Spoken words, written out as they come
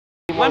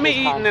Let me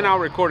eat and then I'll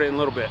record it in a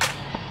little bit.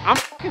 I'm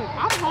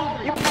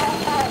hungry.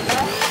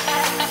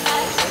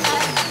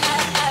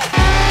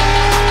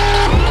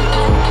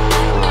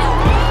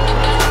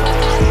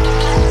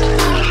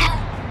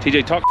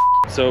 TJ, talk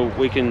so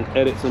we can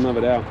edit some of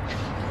it out.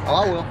 Oh,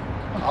 I will.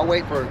 I'll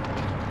wait for.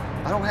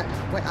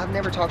 Wait, I've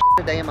never talked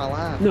a day in my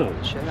life. No.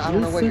 Shit, I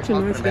don't know what you're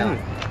talking about.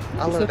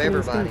 I love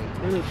everybody.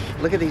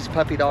 Look at these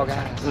puppy dog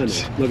eyes. I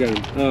know. Look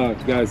at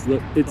them. Guys,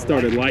 look, it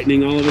started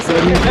lightning all of a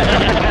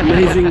sudden.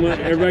 Amazing what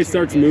everybody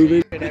starts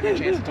moving. Didn't have a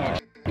chance to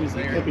talk.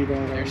 Puppy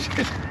dog eyes.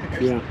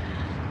 Yeah.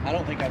 I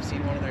don't think I've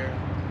seen one of their.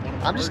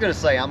 I'm just gonna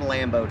say I'm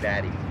Lambo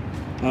daddy.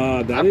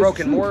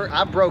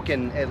 I've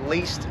broken at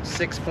least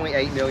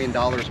 $6.8 million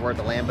worth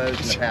of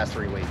Lambos in the past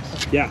 3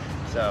 weeks. Yeah.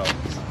 So.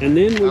 And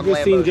then we've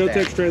just seen Joe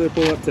Tech's trailer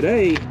pull up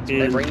today, and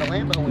they bring the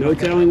Lambo no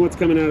telling what's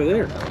coming out of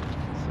there. So.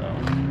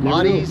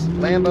 Audis,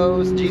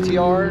 Lambos,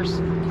 GTRs.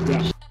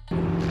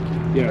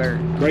 Yeah.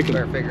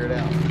 Better figure it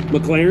out.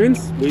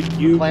 McLarens. We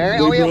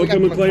broke a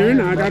McLaren.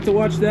 I got to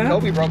watch that.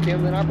 Kobe broke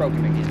him, then I broke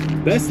him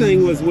again. Best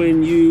thing was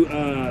when you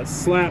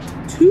slapped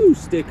 2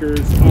 stickers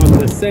on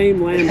the same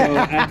Lambo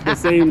at the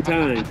same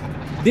time.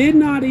 Did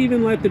not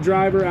even let the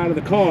driver out of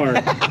the car.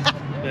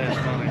 That's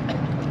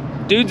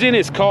funny. Dude's in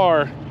his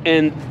car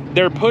and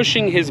they're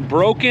pushing his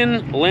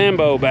broken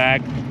Lambo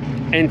back,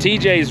 and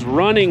TJ's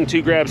running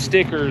to grab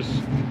stickers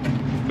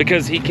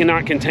because he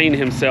cannot contain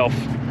himself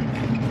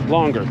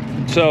longer.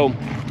 So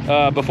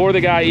before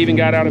the guy even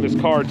got out of his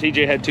car,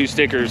 TJ had 2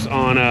 stickers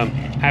on a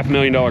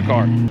 $500,000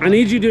 car. I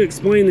need you to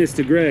explain this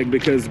to Greg,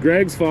 because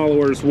Greg's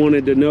followers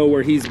wanted to know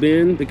where he's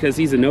been, because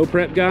he's a no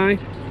prep guy.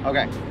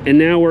 Okay. And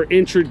now we're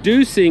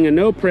introducing a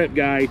no prep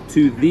guy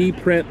to the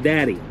prep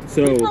daddy.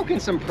 So we've broken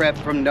some prep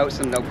from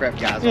some no prep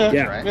guys. Right?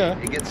 Yeah.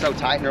 It gets so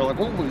tight and they're like,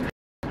 whoa.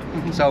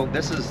 So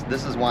this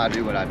is why I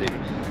do what I do.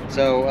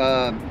 So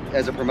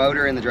as a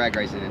promoter in the drag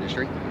racing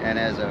industry and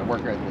as a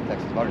worker at the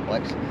Texas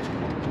Motorsplex,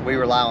 we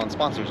rely on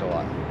sponsors a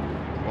lot.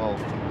 Well,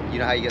 you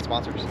know how you get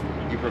sponsors?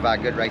 You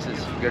provide good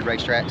races, good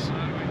racetracks,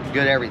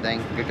 good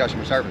everything, good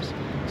customer service.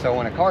 So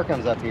when a car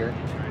comes up here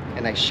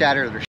and they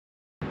shatter their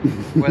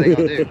what are they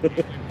gonna do?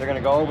 They're gonna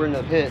go over into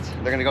the pits.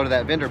 They're gonna go to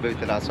that vendor booth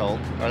that I sold,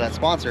 or that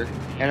sponsor,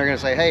 and they're gonna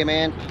say, hey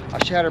man,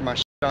 I shattered my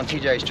on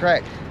TJ's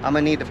track. I'm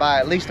gonna need to buy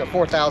at least a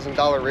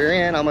 $4,000 rear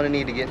end. I'm gonna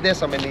need to get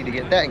this, I'm gonna need to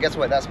get that. And guess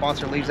what? That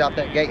sponsor leaves out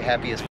that gate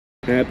happy as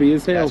hell.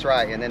 That's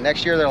right. And then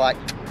next year they're like,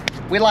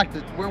 we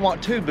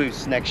want 2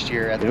 booths next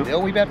year at the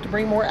deal. We have to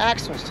bring more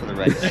axles to the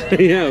race.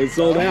 Yeah, it was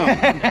sold out.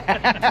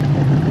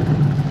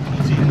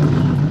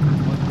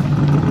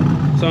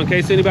 So in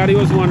case anybody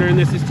was wondering,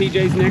 this is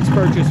TJ's next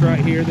purchase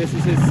right here. This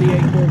is his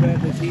C8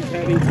 Corvette that he's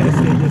having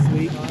tested this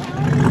week.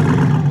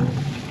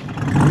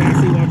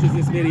 Cassie watches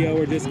this video,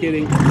 we're just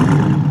kidding.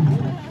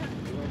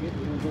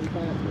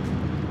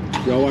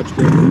 Y'all watch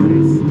Greg's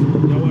face.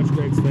 Y'all watch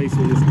Greg's face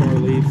when this car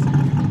leaves.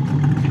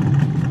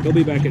 He'll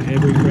be back at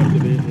every prep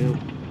event now.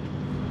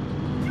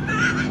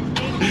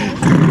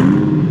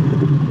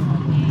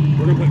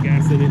 We're gonna put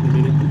gas in it in a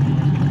minute.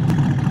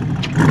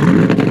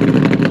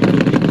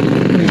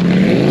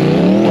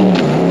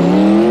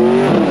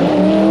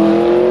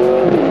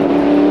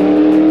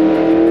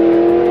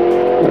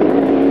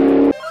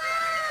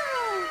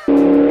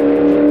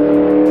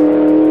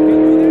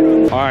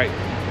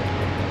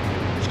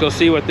 Go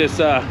see what this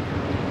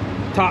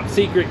top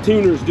secret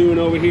tuner's doing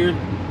over here.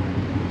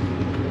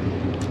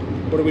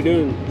 What are we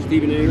doing,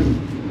 Stephen A?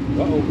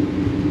 Uh-oh.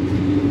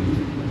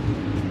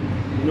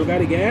 You no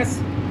got any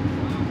gas?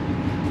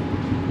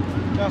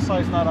 Gas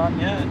light's not on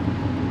yet.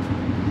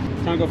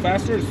 Trying to go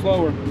faster or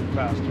slower?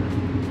 Faster.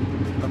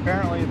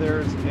 Apparently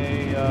there's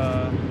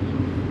a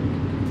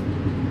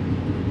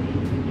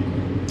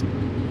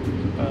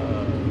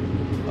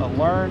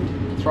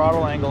learned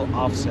throttle angle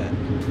offset.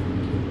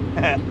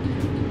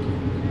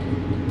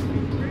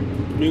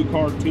 New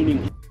car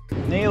tuning.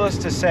 Needless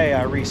to say,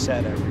 I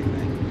reset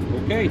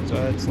everything. Okay. So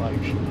it's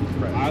like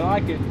fresh. I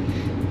like it.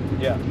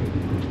 Yeah.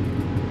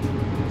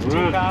 It's 2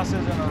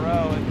 passes in a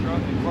row, it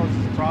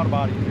closes the throttle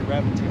body if you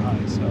rev it too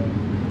high. So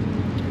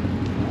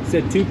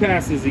said 2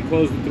 passes, he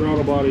closed the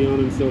throttle body on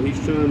him, so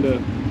he's trying to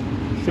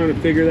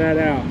figure that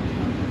out.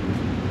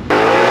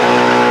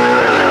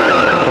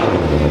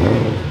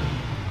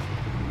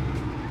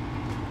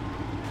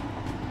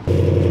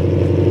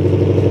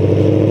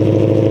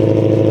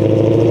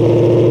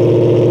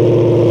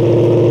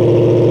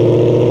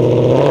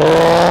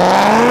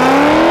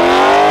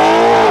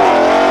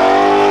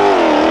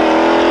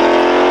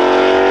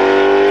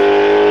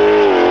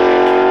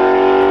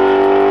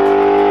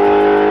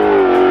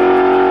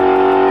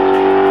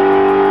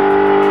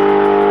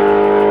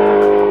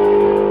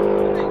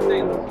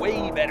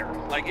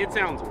 It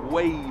sounds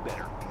way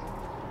better.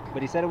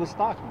 But he said it was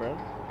stock, bro.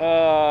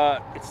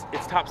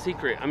 It's top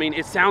secret. I mean,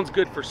 it sounds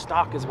good for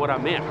stock is what I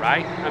meant,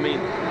 right? I mean,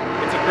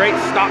 it's a great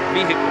stock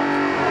vehicle.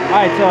 All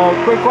right, so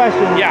quick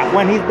question. Yeah.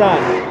 When he's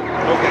done.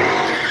 Okay.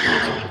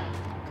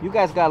 You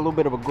guys got a little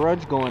bit of a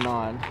grudge going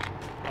on.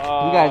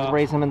 You guys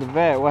race him in the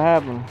vet. What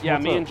happened? Yeah,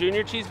 What's me up? and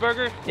Junior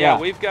Cheeseburger. Yeah,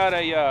 we got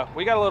a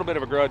little bit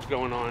of a grudge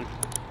going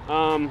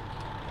on.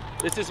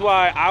 This is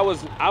why I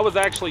was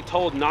actually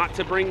told not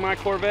to bring my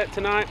Corvette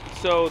tonight,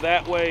 so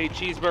that way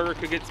Cheeseburger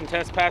could get some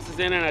test passes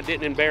in and I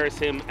didn't embarrass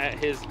him at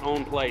his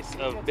own place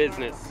of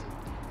business.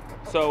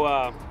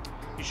 So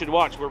you should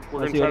watch. We're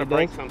going to try to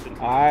break something.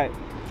 All right.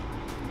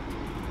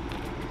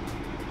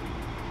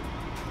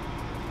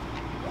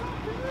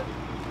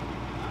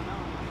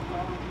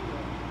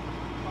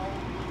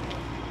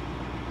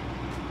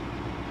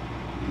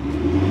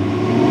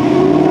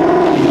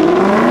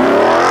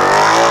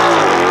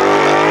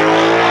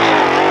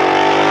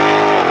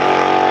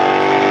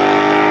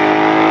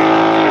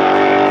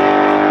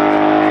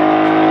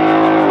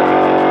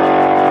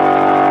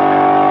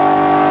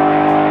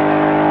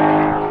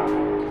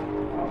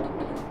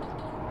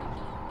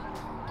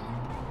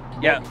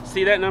 Yeah,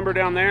 see that number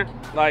down there?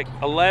 Like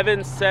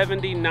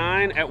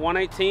 1179 at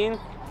 118?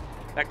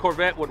 That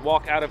Corvette would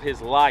walk out of his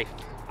life.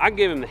 I'd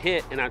give him the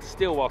hit and I'd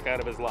still walk out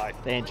of his life.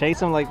 They ain't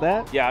chase him like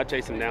that? Yeah, I'd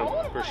chase him down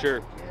for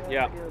sure.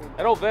 Yeah,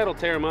 that old vet will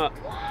tear him up.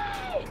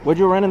 What'd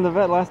you run in the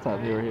vet last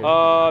time you were here?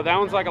 That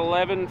one's like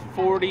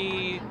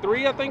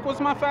 1143, I think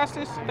was my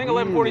fastest. I think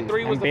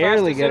 1143 was the fastest.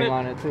 Barely getting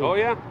on it too. Oh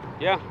yeah,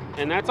 yeah.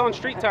 And that's on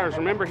street tires.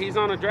 Remember, he's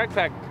on a drag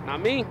pack,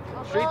 not me.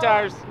 Street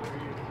tires.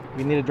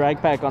 You need a drag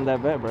pack on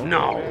that vet, bro.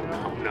 No.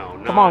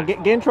 Come on,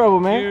 get in trouble,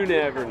 man. You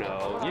never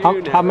know.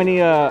 How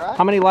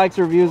many likes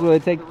or views will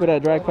it take to put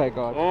that drag pack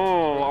on?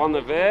 Oh, on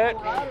the vet?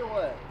 I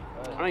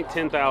think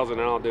 10,000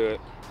 and I'll do it.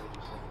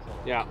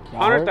 Yeah,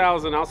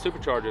 100,000 I'll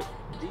supercharge it.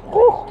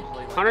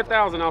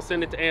 100,000 I'll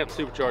send it to AMP,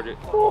 supercharge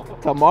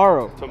it.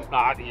 Tomorrow.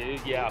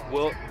 Yeah,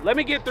 well, let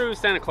me get through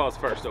Santa Claus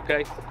first,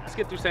 okay? Let's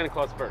get through Santa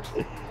Claus first.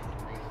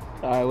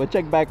 All right, we'll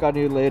check back on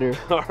you later.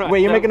 All right,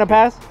 wait, you're making a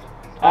pass?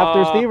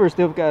 After Steve, or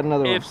still got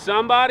another one? If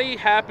somebody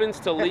happens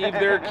to leave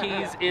their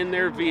keys in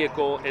their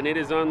vehicle and it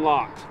is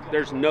unlocked,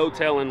 there's no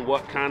telling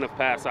what kind of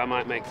pass I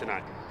might make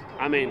tonight.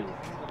 I mean,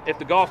 if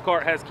the golf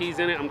cart has keys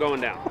in it, I'm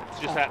going down.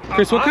 It's just happening.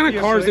 Chris, what kind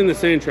of car's in the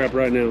sand trap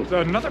right now?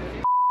 Another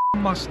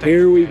Mustang.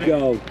 Here we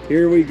go.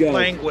 Here we go.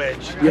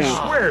 Language. Yeah.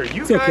 I swear,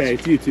 you it's guys. Okay,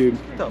 it's YouTube.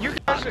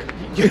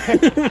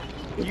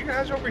 You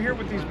guys over here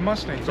with these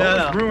Mustangs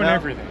always ruin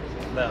everything.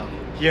 No.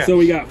 Yes. So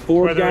we got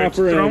Ford Whether Guy it's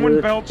Forever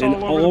throwing belts and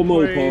all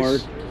over the Mopar.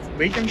 place,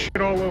 leaking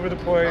shit all over the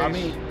place. I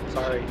mean,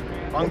 sorry,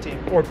 wrong team.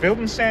 Or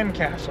building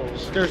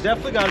sandcastles. There's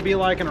definitely got to be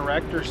like an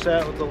erector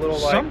set with a little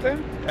like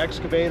Something.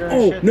 excavator. And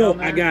Oh shit no, down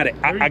there. I got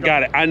it. There you I go.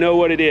 got it. I know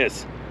what it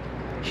is.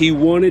 He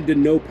wanted to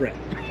no prep.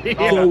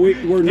 So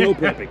we're no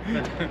prepping,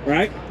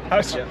 right?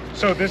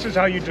 So this is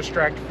how you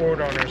distract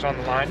Ford owners on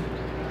the line.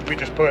 We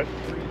just put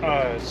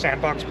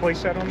sandbox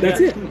playset on there.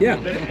 That's it. Yeah.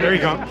 There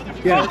you go.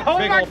 Yeah. Oh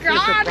my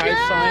God!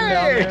 Price sign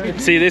down there.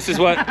 See, this is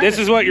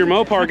what your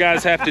Mopar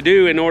guys have to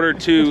do in order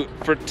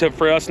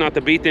for us not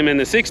to beat them in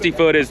the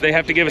 60-foot. Is they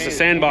have to give us a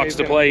sandbox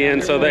to play in,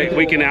 so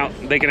they can out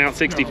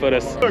 60-foot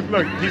us.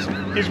 Look,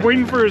 he's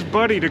waiting for his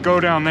buddy to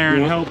go down there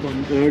and help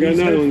him. I got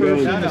another one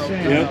going.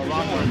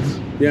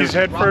 Yeah. He's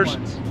head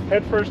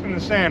first in the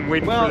sand,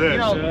 waiting for this. You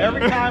know,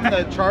 every time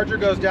the Charger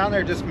goes down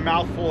there, just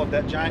mouthful of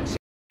that giant.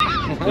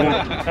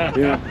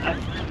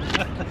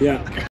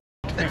 Yeah.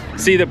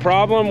 See, the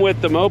problem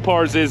with the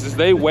Mopars is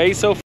they weigh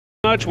so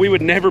much, we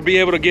would never be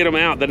able to get them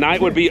out. The night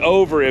would be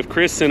over if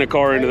Chris sent a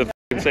car into the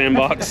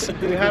sandbox.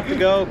 We have to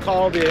go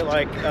call the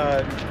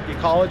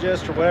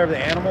ecologist or whatever the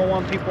animal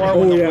one people are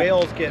when the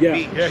whales get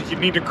beached. Yeah, you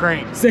need a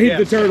crane. Save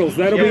the turtles.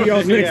 That'll be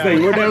y'all's next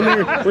thing. We're down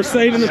there. We're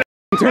saving the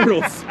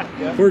turtles.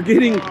 We're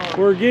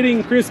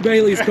getting Chris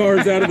Bailey's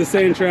cars out of the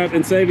sand trap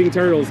and saving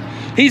turtles.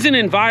 He's an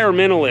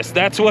environmentalist.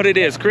 That's what it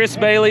is. Chris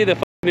Bailey, the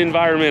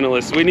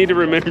environmentalist. We need to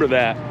remember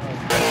that.